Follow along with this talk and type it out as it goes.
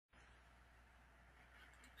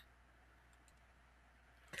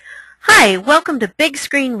Hi, welcome to Big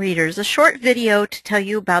Screen Readers, a short video to tell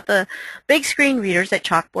you about the big screen readers at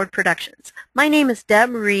Chalkboard Productions. My name is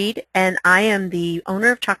Deb Reed and I am the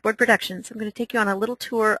owner of Chalkboard Productions. I'm going to take you on a little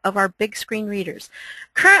tour of our big screen readers.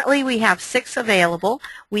 Currently we have 6 available.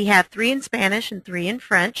 We have 3 in Spanish and 3 in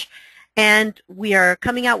French, and we are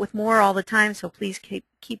coming out with more all the time, so please keep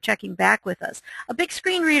checking back with us. A big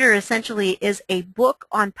screen reader essentially is a book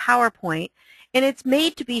on PowerPoint, and it's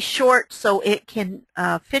made to be short so it can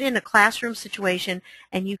fit in a classroom situation,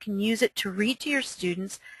 and you can use it to read to your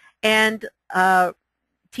students and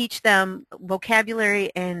teach them vocabulary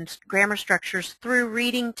and grammar structures through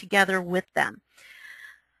reading together with them.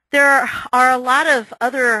 There are a lot of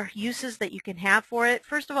other uses that you can have for it.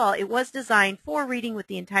 First of all, it was designed for reading with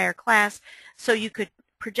the entire class, so you could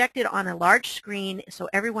project it on a large screen so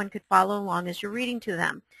everyone could follow along as you're reading to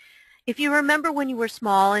them. If you remember when you were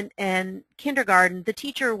small and kindergarten, the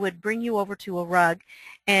teacher would bring you over to a rug,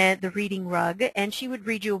 and the reading rug, and she would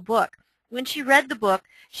read you a book. When she read the book,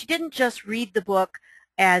 she didn't just read the book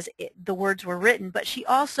as the words were written, but she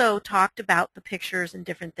also talked about the pictures and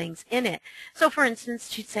different things in it. So for instance,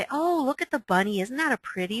 she'd say, "Oh, look at the bunny. Isn't that a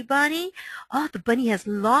pretty bunny? Oh, the bunny has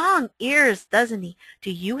long ears, doesn't he? Do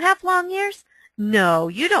you have long ears? No,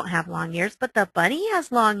 you don't have long ears, but the bunny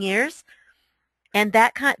has long ears." And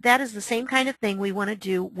that is the same kind of thing we want to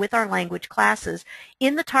do with our language classes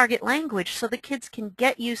in the target language, so the kids can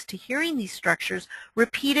get used to hearing these structures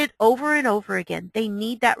repeated over and over again. They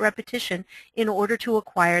need that repetition in order to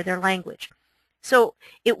acquire their language. So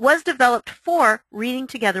it was developed for reading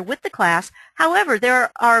together with the class. However,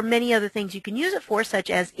 there are many other things you can use it for, such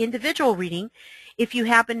as individual reading. If you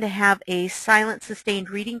happen to have a silent sustained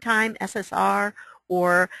reading time, SSR,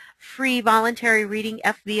 or free voluntary reading,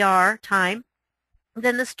 FVR time,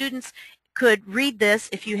 then the students could read this.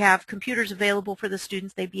 If you have computers available for the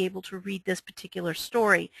students, they'd be able to read this particular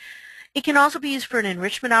story. It can also be used for an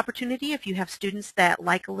enrichment opportunity. If you have students that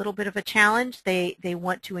like a little bit of a challenge, they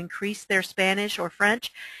want to increase their Spanish or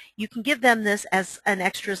French, you can give them this as an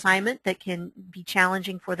extra assignment that can be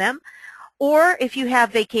challenging for them. Or if you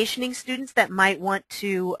have vacationing students that might want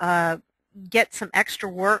to get some extra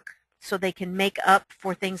work so they can make up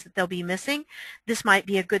for things that they'll be missing, this might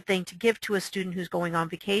be a good thing to give to a student who's going on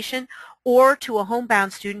vacation, or to a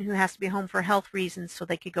homebound student who has to be home for health reasons so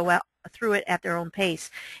they could go out through it at their own pace.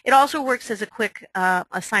 It also works as a quick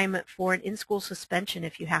assignment for an in-school suspension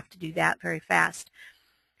if you have to do that very fast.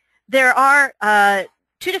 There are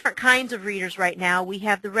 2 different kinds of readers right now. We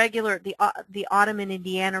have the regular, the Autumn and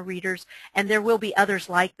Indiana readers, and there will be others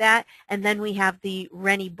like that. And then we have the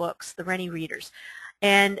Rennie books, the Rennie readers.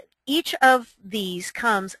 And each of these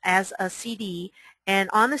comes as a CD,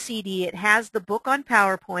 and on the CD it has the book on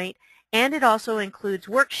PowerPoint, and it also includes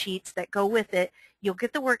worksheets that go with it. You'll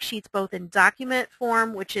get the worksheets both in document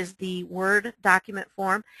form, which is the Word document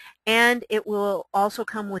form, and it will also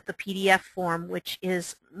come with the PDF form, which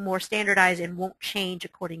is more standardized and won't change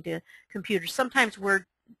according to computers. Sometimes Word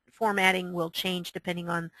formatting will change depending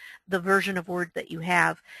on the version of Word that you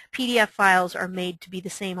have. PDF files are made to be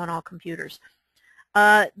the same on all computers.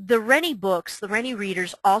 The Rennie books, the Rennie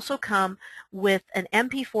readers, also come with an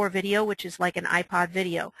MP4 video, which is like an iPod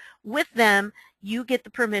video. With them, you get the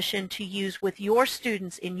permission to use with your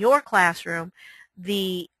students in your classroom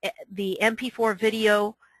the MP4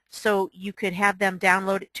 video, so you could have them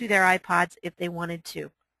download it to their iPods if they wanted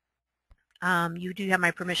to. You do have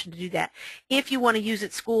my permission to do that. If you want to use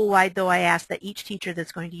it school-wide, though, I ask that each teacher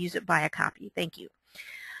that's going to use it buy a copy. Thank you.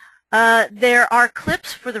 There are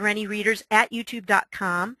clips for the Rennie readers at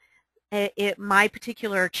youtube.com. My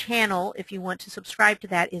particular channel, if you want to subscribe to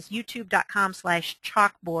that, is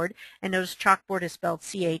youtube.com/chalkboard, and notice chalkboard is spelled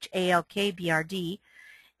CHALKBRD,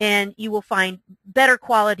 and you will find better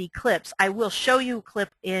quality clips. I will show you a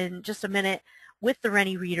clip in just a minute with the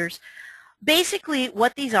Rennie readers. Basically,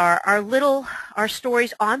 what these are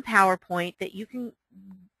stories on PowerPoint that you can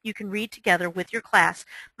read together with your class.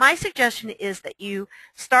 My suggestion is that you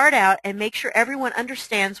start out and make sure everyone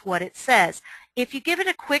understands what it says. If you give it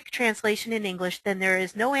a quick translation in English, then there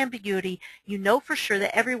is no ambiguity. You know for sure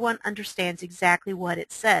that everyone understands exactly what it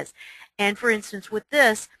says. And for instance, with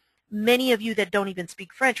this, many of you that don't even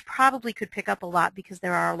speak French probably could pick up a lot because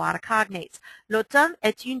there are a lot of cognates. L'automne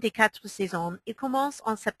est une des 4 saisons. Il commence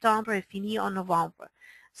en septembre et finit en novembre.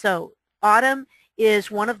 So, autumn is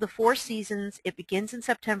one of the 4 seasons. It begins in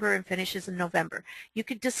September and finishes in November. You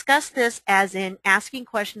could discuss this as in asking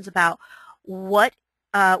questions about what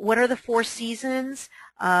are the 4 seasons,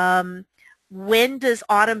 when does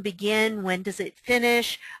autumn begin, when does it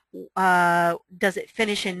finish, does it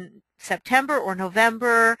finish in September or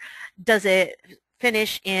November, does it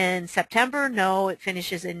finish in September? No, it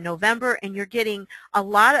finishes in November, and you're getting a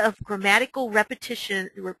lot of grammatical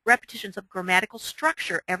repetitions of grammatical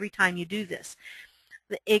structure every time you do this.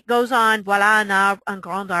 It goes on, voilà un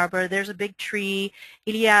grand arbre, there's a big tree,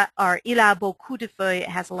 il a beaucoup de feuilles, it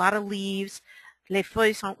has a lot of leaves, les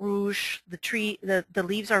feuilles sont rouges, the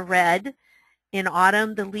leaves are red. In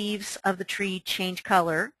autumn, the leaves of the tree change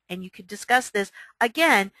color, and you could discuss this.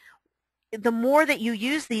 Again, the more that you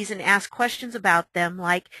use these and ask questions about them,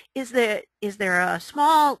 like is it a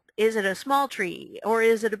small tree, or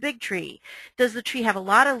is it a big tree? Does the tree have a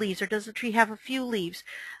lot of leaves, or does the tree have a few leaves?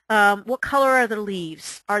 What color are the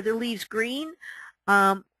leaves? Are the leaves green?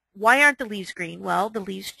 Why aren't the leaves green? Well, the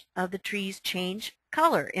leaves of the trees change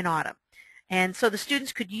color in autumn. And so the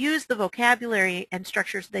students could use the vocabulary and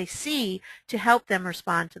structures they see to help them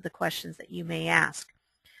respond to the questions that you may ask.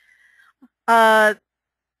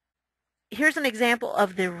 Here's an example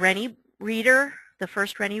of the Rennie reader, the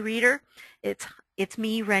first Rennie reader. It's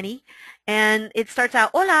me, Rennie, and it starts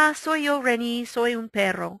out, hola, soy yo, Rennie, soy un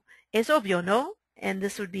perro. Es obvio, no? And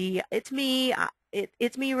this would be, it's me,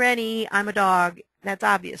 Rennie, I'm a dog. That's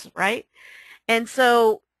obvious, right? And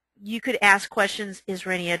so you could ask questions, is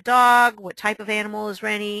Rennie a dog? What type of animal is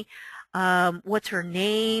Rennie? What's her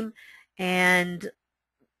name? And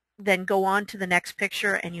then go on to the next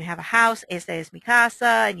picture, and you have a house, esta es mi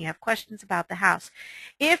casa, and you have questions about the house.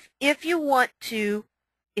 If you want to,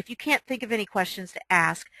 if you can't think of any questions to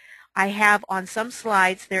ask, I have on some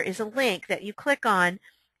slides, there is a link that you click on,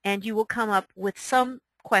 and you will come up with some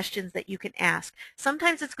questions that you can ask.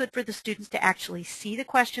 Sometimes it's good for the students to actually see the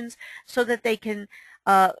questions so that they can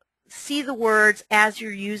see the words as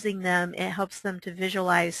you're using them. It helps them to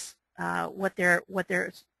visualize what they're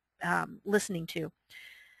listening to.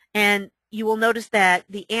 And you will notice that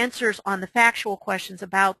the answers on the factual questions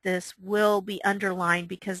about this will be underlined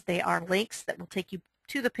because they are links that will take you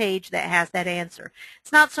to the page that has that answer.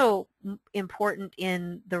 It's not so important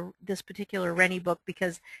in this particular Rennie book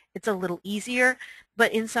because it's a little easier,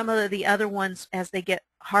 but in some of the other ones, as they get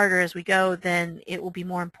harder as we go, then it will be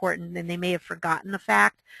more important, and they may have forgotten the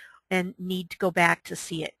fact and need to go back to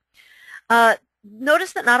see it.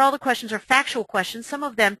 Notice that not all the questions are factual questions. Some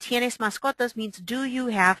of them, ¿tienes mascotas?, means do you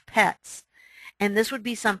have pets? And this would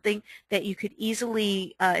be something that you could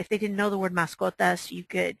easily, if they didn't know the word mascotas, you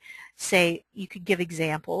could say, you could give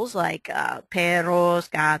examples like perros,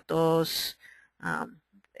 gatos,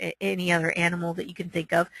 any other animal that you can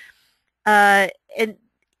think of.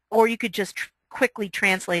 Or you could just quickly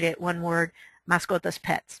translate it, one word, mascotas,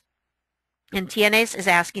 pets. And tienes is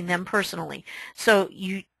asking them personally. So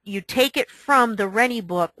you take it from the Rennie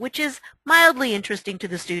book, which is mildly interesting to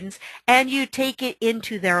the students, and you take it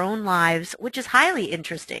into their own lives, which is highly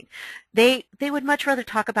interesting. They would much rather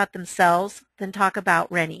talk about themselves than talk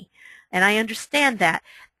about Rennie. And I understand that.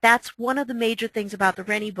 That's one of the major things about the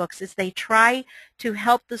Rennie books, is they try to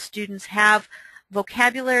help the students have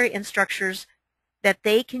vocabulary and structures that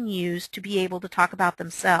they can use to be able to talk about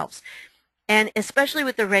themselves. And especially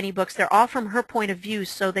with the Rennie books, they're all from her point of view,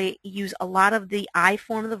 so they use a lot of the I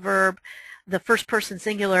form of the verb, the first person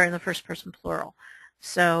singular and the first person plural.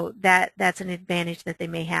 So that's an advantage that they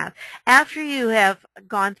may have. After you have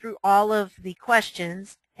gone through all of the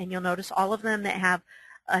questions, and you'll notice all of them that have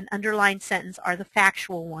an underlined sentence are the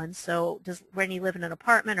factual ones. So does Rennie live in an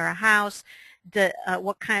apartment or a house?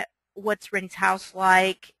 What's Rennie's house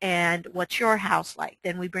like, and what's your house like?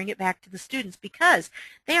 Then we bring it back to the students because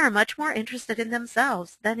they are much more interested in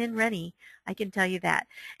themselves than in Rennie. I can tell you that.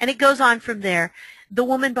 And it goes on from there. The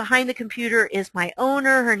woman behind the computer is my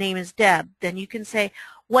owner. Her name is Deb. Then you can say,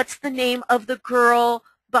 what's the name of the girl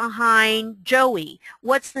behind Joey?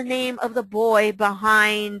 What's the name of the boy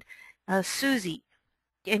behind Susie?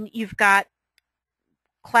 And you've got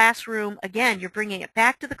classroom. Again, you're bringing it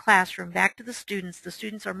back to the classroom, back to the students. The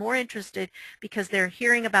students are more interested because they're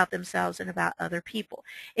hearing about themselves and about other people.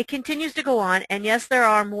 It continues to go on, and yes, there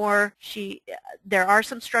are more. There are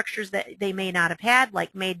some structures that they may not have had,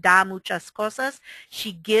 like me da muchas cosas.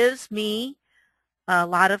 She gives me a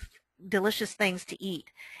lot of delicious things to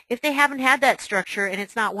eat. If they haven't had that structure and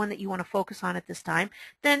it's not one that you want to focus on at this time,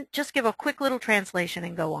 then just give a quick little translation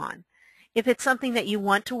and go on. If it's something that you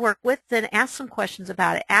want to work with, then ask some questions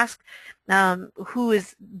about it. Ask who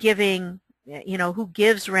is giving, who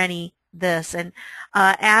gives Rennie this, and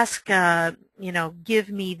ask, give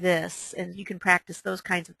me this, and you can practice those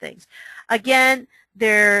kinds of things. Again,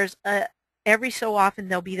 there's every so often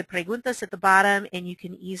there'll be the preguntas at the bottom, and you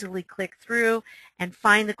can easily click through and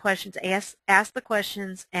find the questions, ask the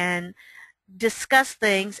questions, and discuss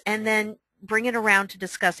things, and then bring it around to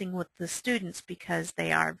discussing with the students because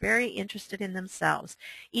they are very interested in themselves.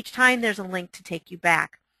 Each time there's a link to take you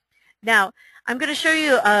back. Now, I'm going to show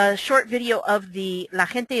you a short video of the La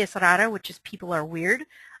gente es rara, which is people are weird.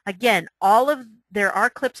 Again, there are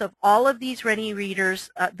clips of all of these Rennie readers,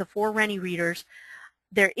 the 4 Rennie readers.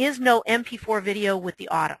 There is no MP4 video with the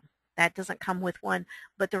Autumn. That doesn't come with one,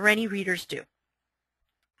 but the Rennie readers do.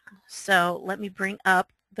 So let me bring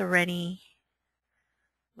up the Rennie.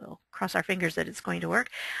 We'll cross our fingers that it's going to work.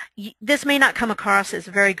 This may not come across as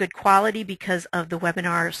very good quality because of the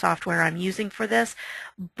webinar software I'm using for this,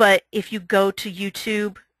 but if you go to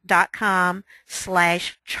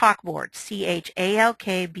youtube.com/chalkboard,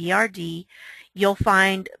 CHALKBRD, you'll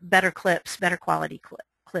find better clips, better quality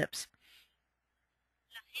clips.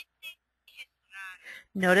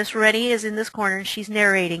 Notice Rennie is in this corner and she's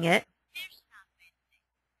narrating it.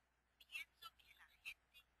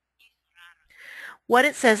 What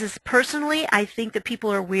it says is, personally, I think that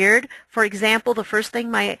people are weird. For example, the first thing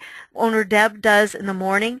my owner Deb does in the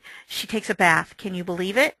morning, she takes a bath. Can you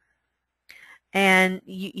believe it? And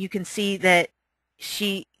you can see that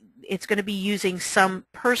it's going to be using some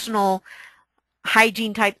personal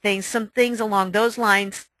hygiene type things, some things along those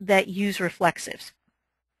lines that use reflexives.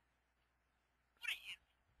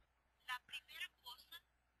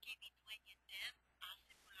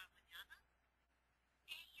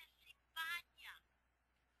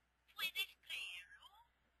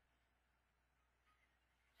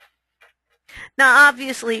 Now,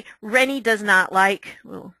 obviously, Rennie does not like,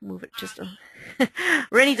 we'll move it just a,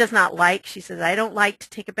 Rennie does not like, she says, I don't like to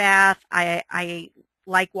take a bath. I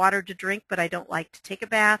like water to drink, but I don't like to take a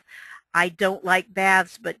bath. I don't like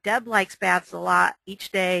baths, but Deb likes baths a lot each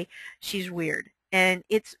day. She's weird. And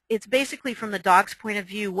it's basically from the dog's point of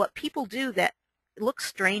view, what people do that looks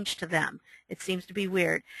strange to them. It seems to be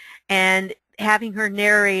weird. And having her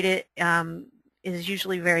narrate it is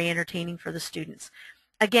usually very entertaining for the students.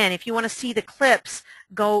 Again, if you want to see the clips,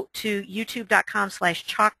 go to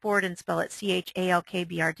youtube.com/chalkboard and spell it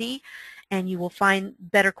CHALKBRD, and you will find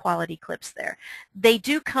better quality clips there. They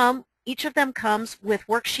do come, each of them comes with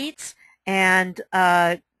worksheets and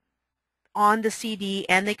on the CD,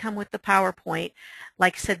 and they come with the PowerPoint.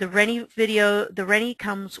 Like I said, the Rennie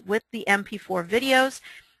comes with the MP4 videos,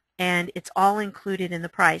 and it's all included in the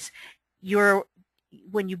price.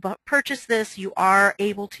 When you purchase this, you are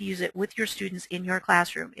able to use it with your students in your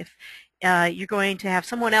classroom. If you're going to have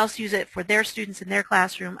someone else use it for their students in their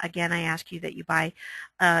classroom, again, I ask you that you buy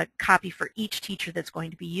a copy for each teacher that's going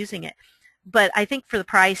to be using it. But I think for the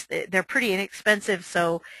price, they're pretty inexpensive,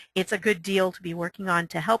 so it's a good deal to be working on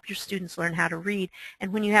to help your students learn how to read.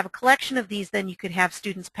 And when you have a collection of these, then you could have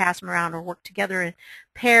students pass them around or work together in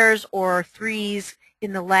pairs or threes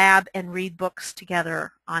in the lab and read books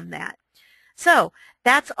together on that. So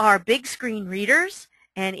that's our big screen readers,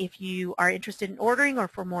 and if you are interested in ordering or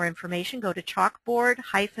for more information, go to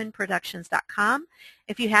chalkboard-productions.com.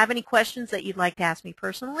 If you have any questions that you'd like to ask me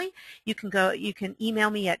personally, you can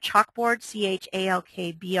email me at chalkboard,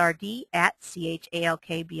 CHALKBRD,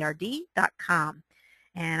 @chalkbrd.com.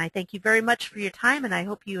 And I thank you very much for your time, and I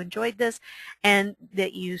hope you enjoyed this and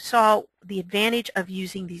that you saw the advantage of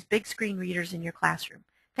using these big screen readers in your classroom.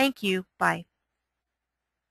 Thank you. Bye.